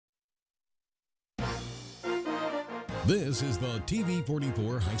This is the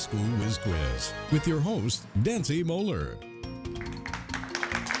TV-44 High School Whiz Quiz with your host, Nancy Moeller.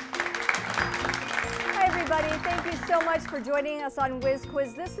 Hi, everybody. Thank you so much for joining us on Whiz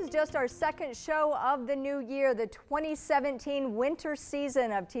Quiz. This is just our second show of the new year, the 2017 winter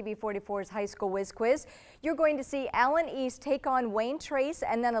season of TV-44's High School Whiz Quiz. You're going to see Allen East take on Wayne Trace,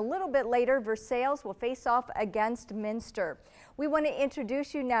 and then a little bit later, Versailles will face off against Minster. We want to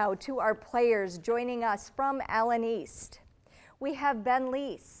introduce you now to our players joining us from Allen East. We have Ben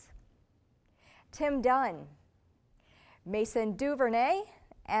Leese, Tim Dunn, Mason Duvernay,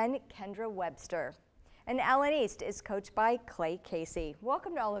 and Kendra Webster. And Allen East is coached by Clay Casey.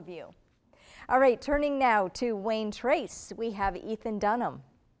 Welcome to all of you. All right, turning now to Wayne Trace, we have Ethan Dunham,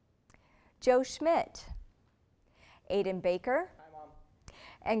 Joe Schmidt, Aiden Baker, Hi, Mom.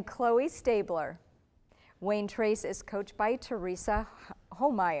 and Chloe Stabler. Wayne Trace is coached by Teresa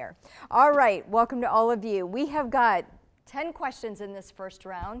Homeyer. All right, welcome to all of you. We have got 10 questions in this first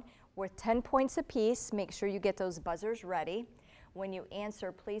round worth 10 points apiece. Make sure you get those buzzers ready. When you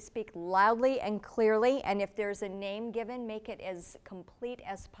answer, please speak loudly and clearly, and if there's a name given, make it as complete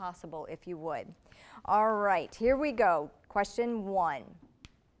as possible if you would. All right, here we go. Question 1.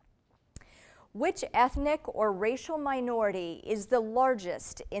 Which ethnic or racial minority is the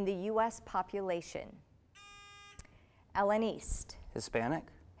largest in the U.S. population? Allen East. Hispanic.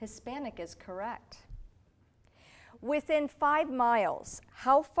 Hispanic is correct. Within 5 miles,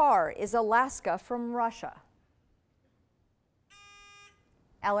 how far is Alaska from Russia?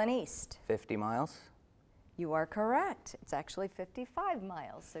 Allen East. 50 miles. You are correct. It's actually 55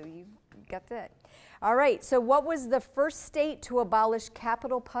 miles, so you got that. All right, so what was the first state to abolish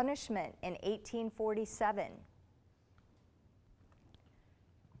capital punishment in 1847?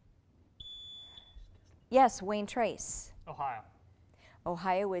 Yes, Wayne Trace. Ohio.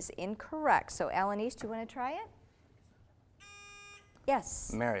 Ohio is incorrect. So Allen East, you want to try it?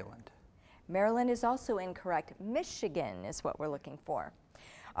 Yes. Maryland. Maryland is also incorrect. Michigan is what we're looking for.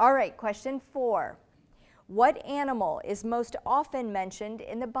 All right, question 4. What animal is most often mentioned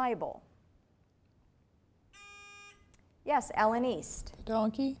in the Bible? Yes, Allen East.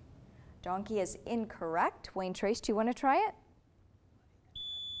 Donkey. Donkey is incorrect. Wayne Trace, do you want to try it?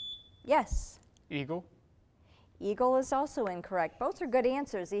 Yes. Eagle. Eagle is also incorrect. Both are good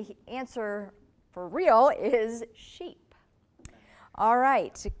answers. The answer for real is sheep. All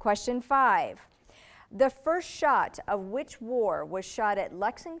right, question 5. The first shot of which war was shot at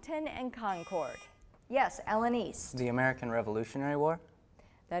Lexington and Concord? Yes, Allen East. The American Revolutionary War.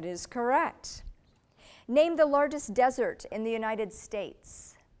 That is correct. Name the largest desert in the United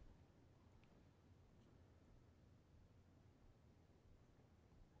States.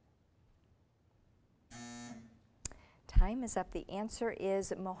 Time is up. The answer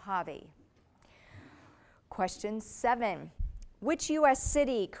is Mojave. Question 7. Which U.S.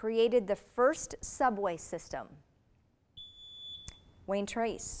 city created the first subway system? Wayne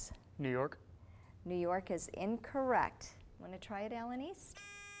Trace. New York. New York is incorrect. Want to try it, Allen East?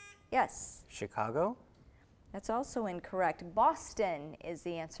 Yes. Chicago. That's also incorrect. Boston is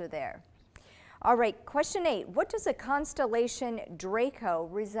the answer there. All right, question 8. What does a constellation Draco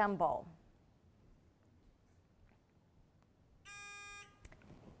resemble?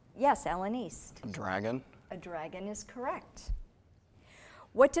 Yes, Allen East. A dragon. A dragon is correct.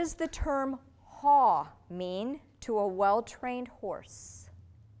 What does the term haw mean to a well-trained horse?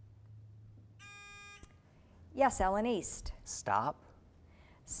 Yes, Allen East. Stop.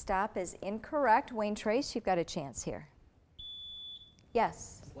 Stop is incorrect. Wayne Trace, you've got a chance here.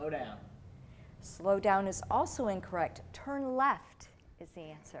 Yes. Slow down. Slow down is also incorrect. Turn left is the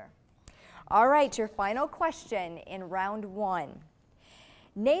answer. All right, your final question in round 1.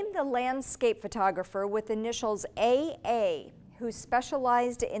 Name the landscape photographer with initials AA who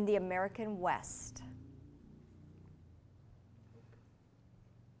specialized in the American West.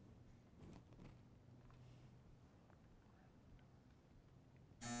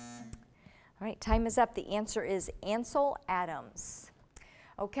 All right, time is up. The answer is Ansel Adams.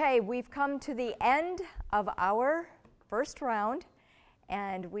 Okay, we've come to the end of our first round,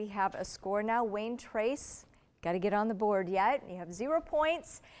 and we have a score now. Wayne Trace, got to get on the board yet. You have 0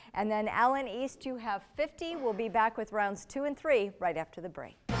 points. And then Allen East, you have 50. We'll be back with rounds 2 and 3 right after the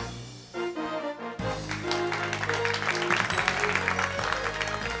break.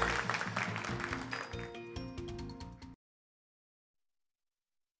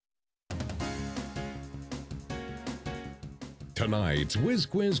 Tonight's Whiz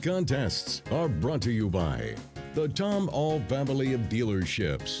Quiz contests are brought to you by the Tom All family of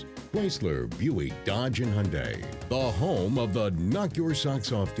dealerships, Chrysler, Buick, Dodge, and Hyundai, the home of the Knock Your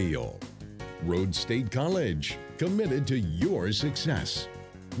Socks Off deal. Rhodes State College, committed to your success.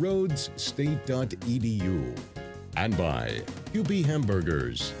 rhodesstate.edu. And by UP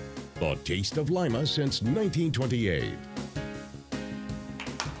Hamburgers, the taste of Lima since 1928.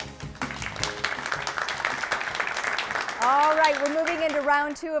 All right, we're moving into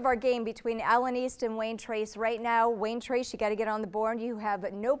round 2 of our game between Allen East and Wayne Trace. Right now, Wayne Trace, you got to get on the board. You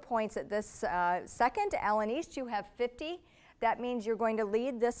have no points at this second. Allen East, you have 50. That means you're going to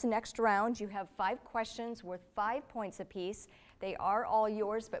lead this next round. You have 5 questions worth 5 points apiece. They are all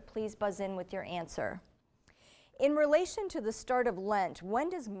yours, but please buzz in with your answer. In relation to the start of Lent,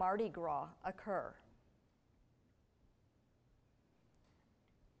 when does Mardi Gras occur?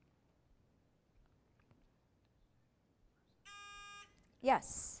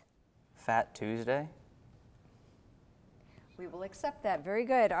 Yes. Fat Tuesday. We will accept that. Very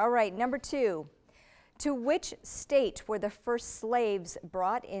good. All right, number 2. To which state were the first slaves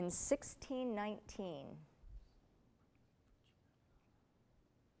brought in 1619?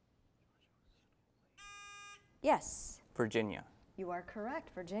 Yes. Virginia. You are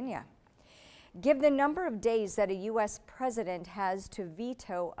correct, Virginia. Give the number of days that a U.S. president has to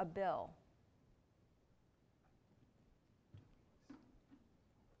veto a bill.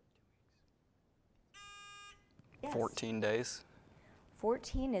 Yes. 14 days.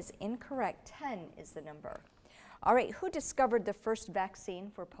 14 is incorrect. 10 is the number. All right, who discovered the first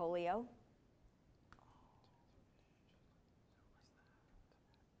vaccine for polio?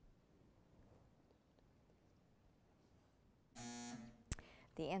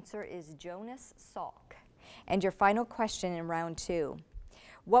 The answer is Jonas Salk. And your final question in round 2.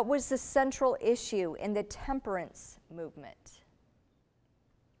 What was the central issue in the temperance movement?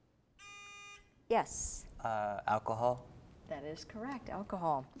 Yes. Alcohol. That is correct,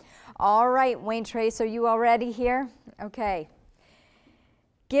 alcohol. All right, Wayne Trace, are you all ready here? Okay.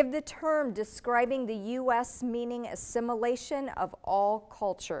 Give the term describing the U.S. meaning assimilation of all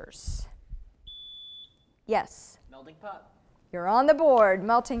cultures. Yes. Melting pot. You're on the board,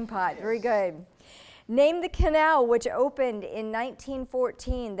 melting pot, very good. Name the canal which opened in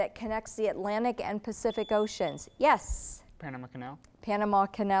 1914 that connects the Atlantic and Pacific Oceans. Yes. Panama Canal. Panama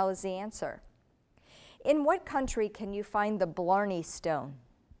Canal is the answer. In what country can you find the Blarney Stone?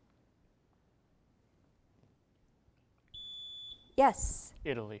 Yes.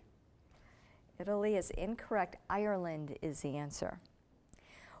 Italy. Italy is incorrect. Ireland is the answer.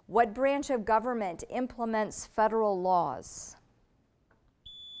 What branch of government implements federal laws?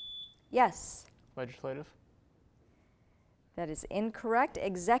 Yes. Legislative. That is incorrect.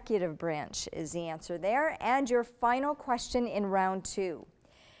 Executive branch is the answer there. And your final question in round 2.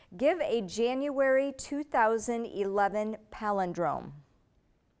 Give a January 2011 palindrome.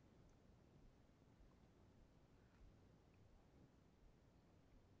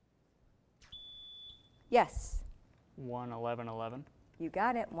 Yes. 1/11/11. You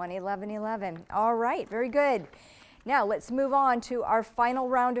got it, 1/11/11. All right, very good. Now let's move on to our final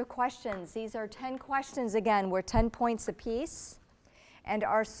round of questions. These are 10 questions again. We're 10 points apiece. And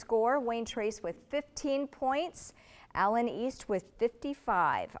our score, Wayne Trace with 15 points, Allen East with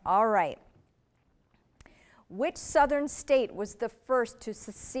 55. All right. Which southern state was the first to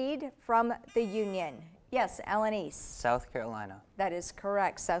secede from the Union? Yes, Allen East. South Carolina. That is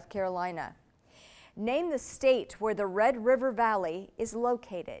correct, South Carolina. Name the state where the Red River Valley is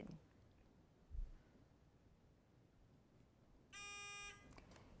located.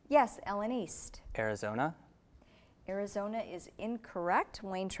 Yes, Allen East. Arizona. Arizona is incorrect.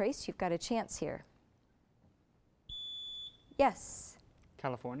 Wayne Trace, you've got a chance here. Yes.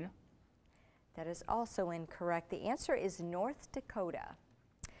 California. That is also incorrect. The answer is North Dakota.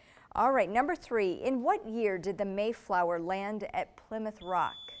 All right, number 3. In what year did the Mayflower land at Plymouth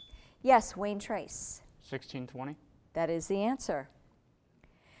Rock? Yes, Wayne Trace. 1620. That is the answer.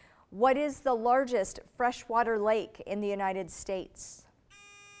 What is the largest freshwater lake in the United States?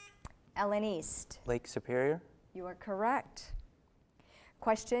 Allen East. Lake Superior. You are correct.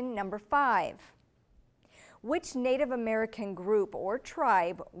 Question number 5. Which Native American group or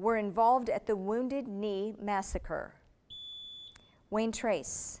tribe were involved at the Wounded Knee Massacre? Wayne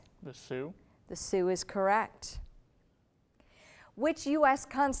Trace. The Sioux. The Sioux is correct. Which U.S.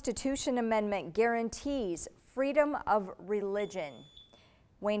 Constitution amendment guarantees freedom of religion?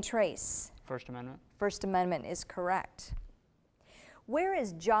 Wayne Trace. First Amendment. First Amendment is correct. Where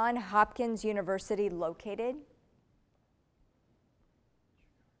is Johns Hopkins University located?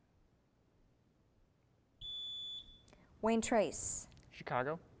 Wayne Trace.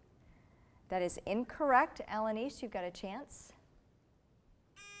 Chicago. That is incorrect. Allen East, you've got a chance.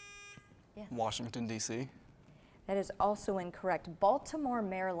 Yes. Washington, D.C. That is also incorrect. Baltimore,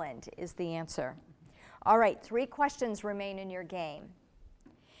 Maryland is the answer. All right, 3 questions remain in your game.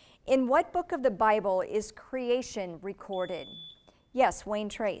 In what book of the Bible is creation recorded? Yes, Wayne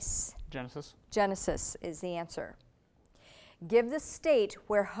Trace. Genesis. Genesis is the answer. Give the state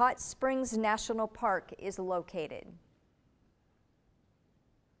where Hot Springs National Park is located.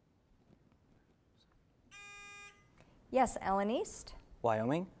 Yes, Ellen East.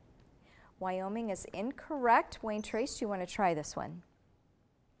 Wyoming. Wyoming is incorrect. Wayne Trace, do you want to try this one?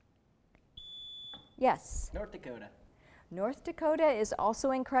 Yes. North Dakota. North Dakota is also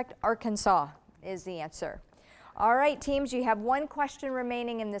incorrect. Arkansas is the answer. All right, teams, you have 1 question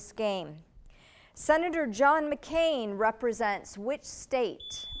remaining in this game. Senator John McCain represents which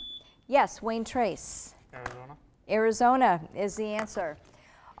state? Yes, Wayne Trace. Arizona. Arizona is the answer.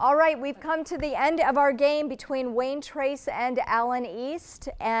 All right, we've come to the end of our game between Wayne Trace and Alan East,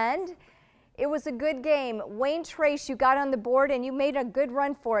 and it was a good game. Wayne Trace, you got on the board and you made a good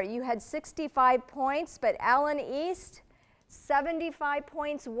run for it. You had 65 points, but Alan East, 75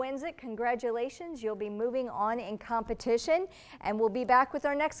 points wins it. Congratulations. You'll be moving on in competition, and we'll be back with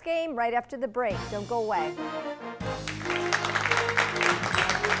our next game right after the break. Don't go away.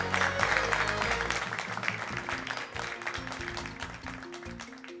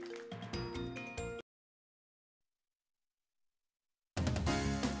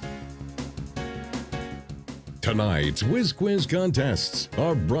 Tonight's Whiz Quiz contests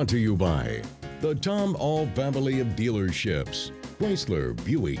are brought to you by the Tom All family of dealerships, Chrysler,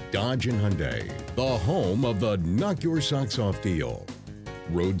 Buick, Dodge, and Hyundai, the home of the Knock Your Socks Off deal.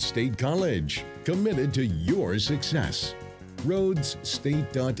 Rhodes State College, committed to your success.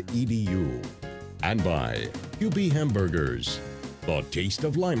 RhodesState.edu. And by UP Hamburgers, the taste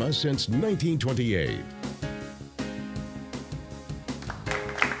of Lima since 1928.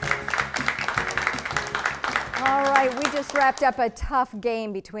 All right, we just wrapped up a tough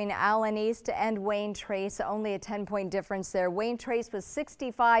game between Alan East and Wayne Trace. Only a 10-point difference there. Wayne Trace was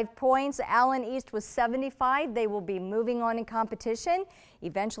 65 points. Alan East was 75. They will be moving on in competition,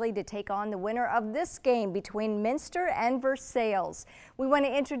 eventually to take on the winner of this game between Minster and Versailles. We want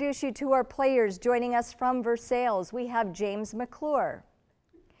to introduce you to our players joining us from Versailles. We have James McClure,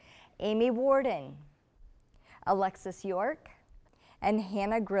 Amy Warden, Alexis York, and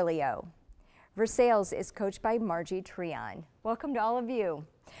Hannah Grillo. Versailles is coached by Margie Treon. Welcome to all of you.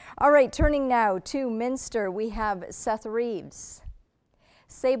 All right, turning now to Minster, we have Seth Reeves,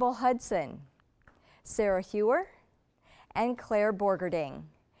 Sable Hudson, Sarah Hewer, and Claire Borgerding.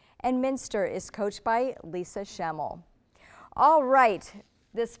 And Minster is coached by Lisa Schemmel. All right,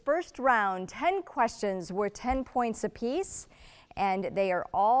 this first round, 10 questions were 10 points apiece, and they are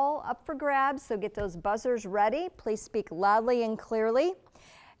all up for grabs, so get those buzzers ready. Please speak loudly and clearly.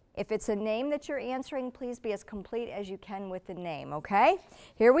 If it's a name that you're answering, please be as complete as you can with the name, okay?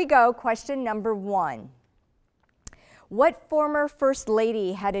 Here we go, question number 1. What former First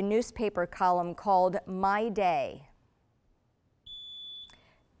Lady had a newspaper column called My Day?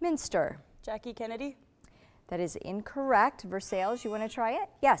 Minster. Jackie Kennedy. That is incorrect. Versailles, you want to try it?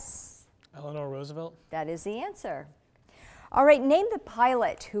 Yes. Eleanor Roosevelt. That is the answer. All right, name the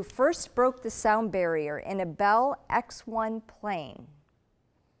pilot who first broke the sound barrier in a Bell X-1 plane.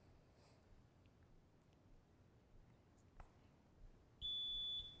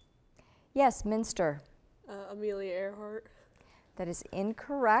 Yes, Minster. Amelia Earhart. That is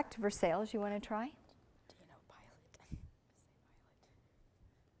incorrect. Versailles, you want to try? Do you know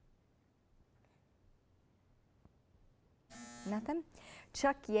pilot? Nothing?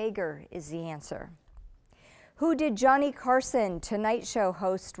 Chuck Yeager is the answer. Who did Johnny Carson, Tonight Show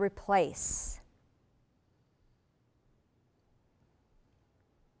host, replace?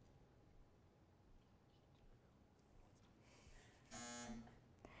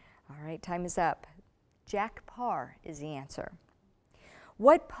 All right, time is up. Jack Parr is the answer.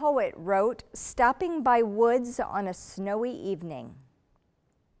 What poet wrote Stopping by Woods on a Snowy Evening?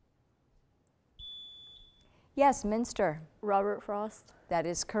 Yes, Minster. Robert Frost. That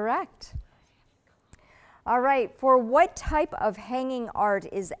is correct. All right, for what type of hanging art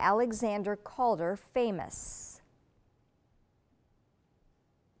is Alexander Calder famous?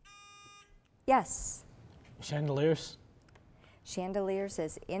 Yes. Chandeliers. Chandeliers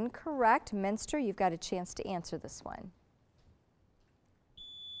is incorrect. Minster, you've got a chance to answer this one.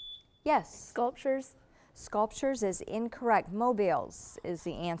 Yes. Sculptures. Sculptures is incorrect. Mobiles is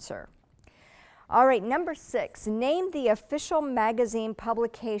the answer. All right, number 6. Name the official magazine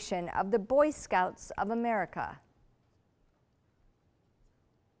publication of the Boy Scouts of America.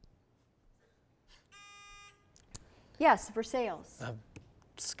 Yes, Versailles.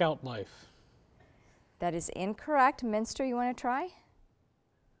 Scout Life. That is incorrect. Minster, you want to try?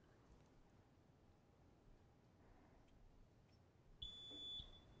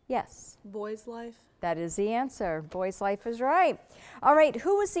 Yes. Boy's Life. That is the answer. Boy's Life is right. All right,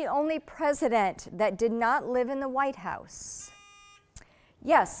 who was the only president that did not live in the White House?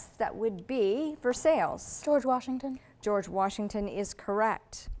 Yes, that would be Versailles. George Washington. George Washington is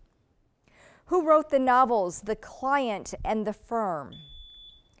correct. Who wrote the novels The Client and The Firm?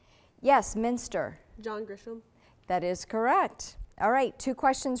 Yes, Minster. John Grisham. That is correct. All right, 2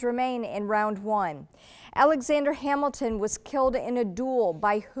 questions remain in round 1. Alexander Hamilton was killed in a duel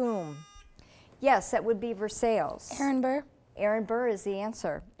by whom? Yes, that would be Versailles. Aaron Burr. Aaron Burr is the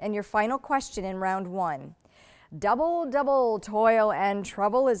answer. And your final question in round 1. Double, double, toil and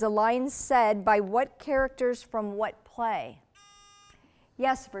trouble is a line said by what characters from what play?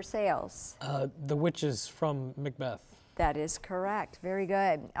 Yes, Versailles. The witches from Macbeth. That is correct. Very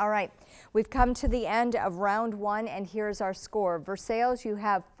good. All right. We've come to the end of round 1, and here's our score. Versailles, you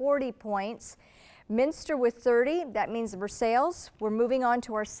have 40 points. Minster with 30. That means Versailles. We're moving on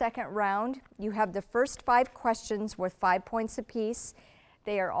to our second round. You have the first 5 questions worth 5 points apiece.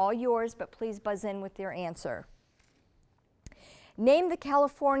 They are all yours, but please buzz in with your answer. Name the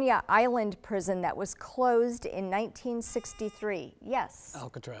California island prison that was closed in 1963. Yes.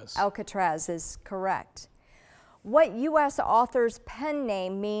 Alcatraz. Alcatraz is correct. What U.S. author's pen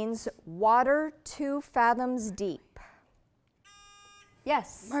name means water 2 fathoms deep?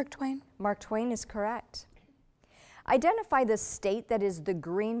 Yes. Mark Twain. Mark Twain is correct. Identify the state that is the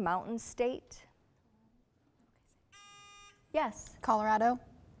Green Mountain State. Yes. Colorado.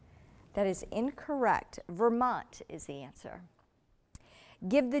 That is incorrect. Vermont is the answer.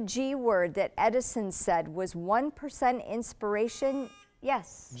 Give the G word that Edison said was 1% inspiration.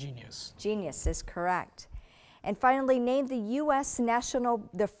 Yes. Genius. Genius is correct. And finally, name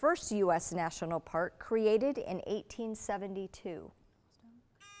the first U.S. national park created in 1872.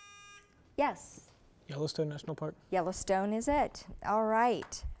 Yes. Yellowstone National Park. Yellowstone is it. All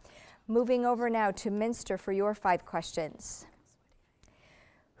right. Moving over now to Minster for your 5 questions.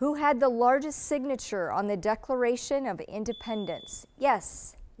 Who had the largest signature on the Declaration of Independence?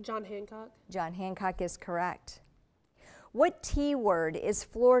 Yes. John Hancock. John Hancock is correct. What T word is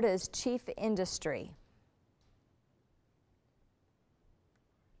Florida's chief industry?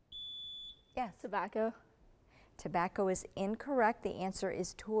 Yes. Tobacco. Tobacco is incorrect. The answer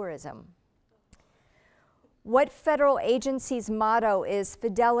is tourism. What federal agency's motto is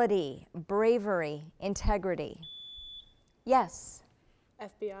fidelity, bravery, integrity? Yes.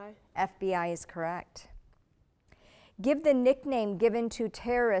 FBI. FBI is correct. Give the nickname given to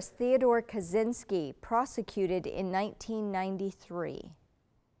terrorist Theodore Kaczynski, prosecuted in 1993.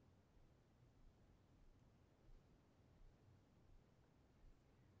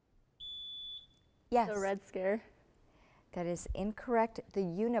 Yes. The Red Scare. That is incorrect. The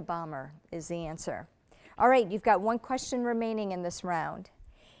Unabomber is the answer. All right, you've got 1 question remaining in this round.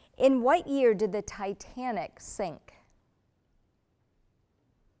 In what year did the Titanic sink?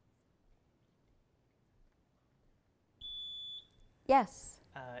 Yes.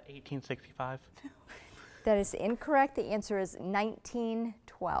 1865. That is incorrect. The answer is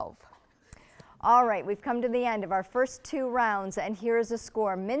 1912. All right, we've come to the end of our first 2 rounds, and here is the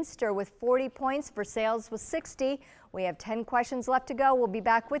score. Minster with 40 points, Versailles with 60. We have 10 questions left to go. We'll be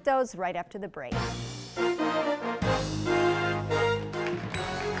back with those right after the break.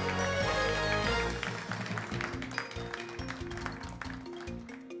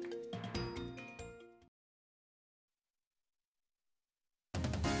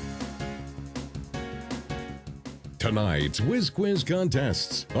 Tonight's Whiz Quiz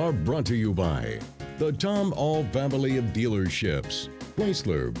contests are brought to you by the Tom All family of dealerships,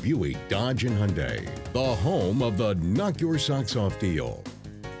 Chrysler, Buick, Dodge, and Hyundai, the home of the Knock Your Socks Off deal.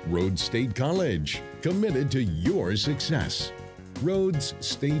 Rhodes State College, committed to your success.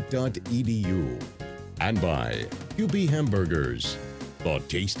 rhodesstate.edu. And by UP Hamburgers, the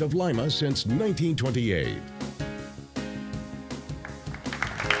taste of Lima since 1928.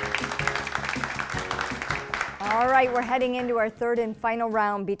 All right, we're heading into our 3rd and final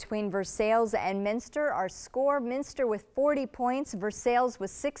round between Versailles and Minster. Our score, Minster with 40 points, Versailles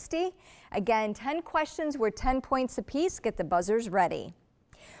with 60. Again, 10 questions worth 10 points apiece. Get the buzzers ready.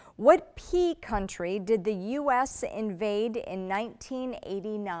 What P country did the U.S. invade in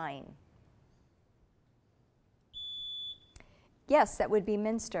 1989? Yes, that would be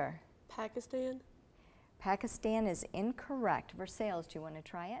Minster. Pakistan. Pakistan is incorrect. Versailles, do you want to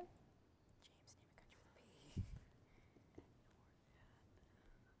try it?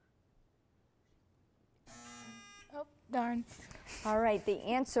 Oh, darn. All right, the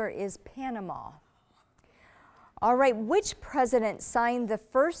answer is Panama. All right, which president signed the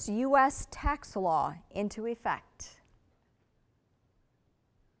first U.S. tax law into effect?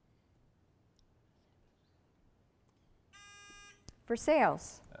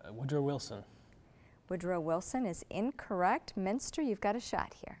 Versailles. Woodrow Wilson. Woodrow Wilson is incorrect. Minster, you've got a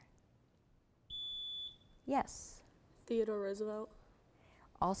shot here. Yes. Theodore Roosevelt.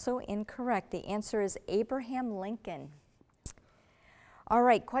 Also incorrect. The answer is Abraham Lincoln. All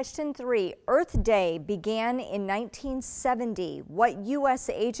right, question 3. Earth Day began in 1970. What U.S.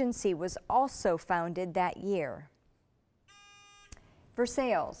 agency was also founded that year?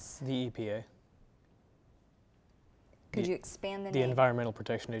 Versailles. The EPA. Could you expand the The name? Environmental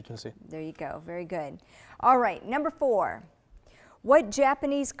Protection Agency. There you go. Very good. All right, number 4. What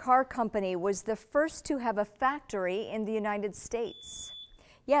Japanese car company was the first to have a factory in the United States?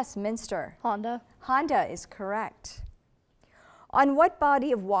 Yes, Minster. Honda. Honda is correct. On what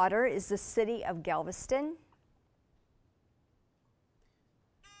body of water is the city of Galveston?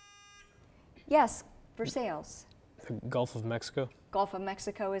 Yes, Versailles. The Gulf of Mexico. Gulf of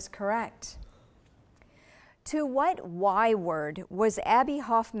Mexico is correct. To what Y word was Abby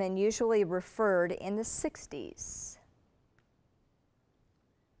Hoffman usually referred in the 60s?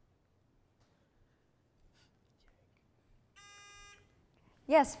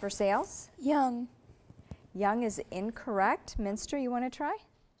 Yes, Versailles. Young. Young is incorrect. Minster, you want to try?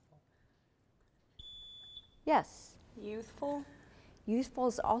 Yes. Youthful. Youthful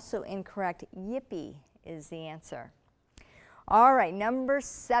is also incorrect. Yippee is the answer. All right, number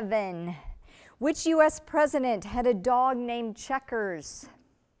 7. Which U.S. president had a dog named Checkers?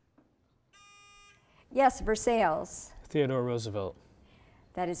 Yes, Versailles. Theodore Roosevelt.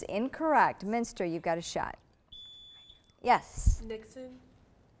 That is incorrect. Minster, you've got a shot. Yes. Nixon.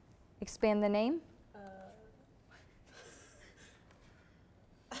 Expand the name.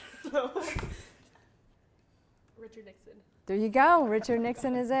 Richard Nixon. There you go. Richard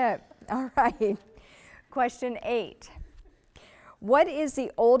Nixon is it. All right. Question 8. What is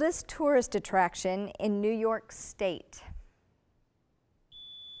the oldest tourist attraction in New York State?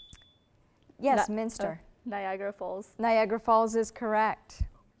 Yes, Minster. Niagara Falls. Niagara Falls is correct.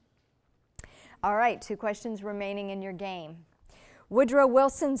 All right, 2 questions remaining in your game. Woodrow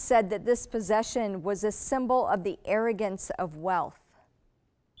Wilson said that this possession was a symbol of the arrogance of wealth.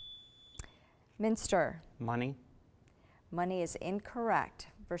 Minster. Money. Money is incorrect.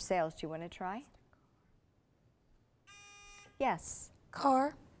 Versailles, do you want to try? Yes.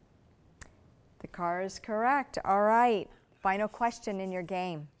 Car. The car is correct. All right. Final question in your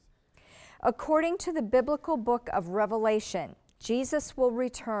game. According to the biblical book of Revelation, Jesus will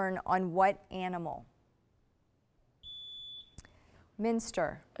return on what animal?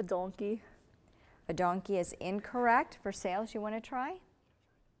 Minster. A donkey. A donkey is incorrect. Versailles, you want to try?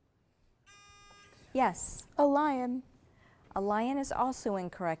 Yes. A lion. A lion is also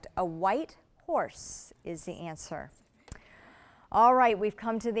incorrect. A white horse is the answer. All right, we've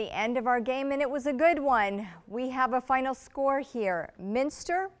come to the end of our game, and it was a good one. We have a final score here.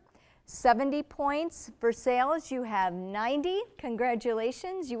 Minster, 70 points. Versailles, you have 90.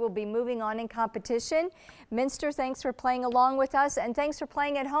 Congratulations. You will be moving on in competition. Minster, thanks for playing along with us, and thanks for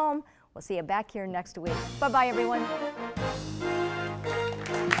playing at home. We'll see you back here next week. Bye-bye, everyone.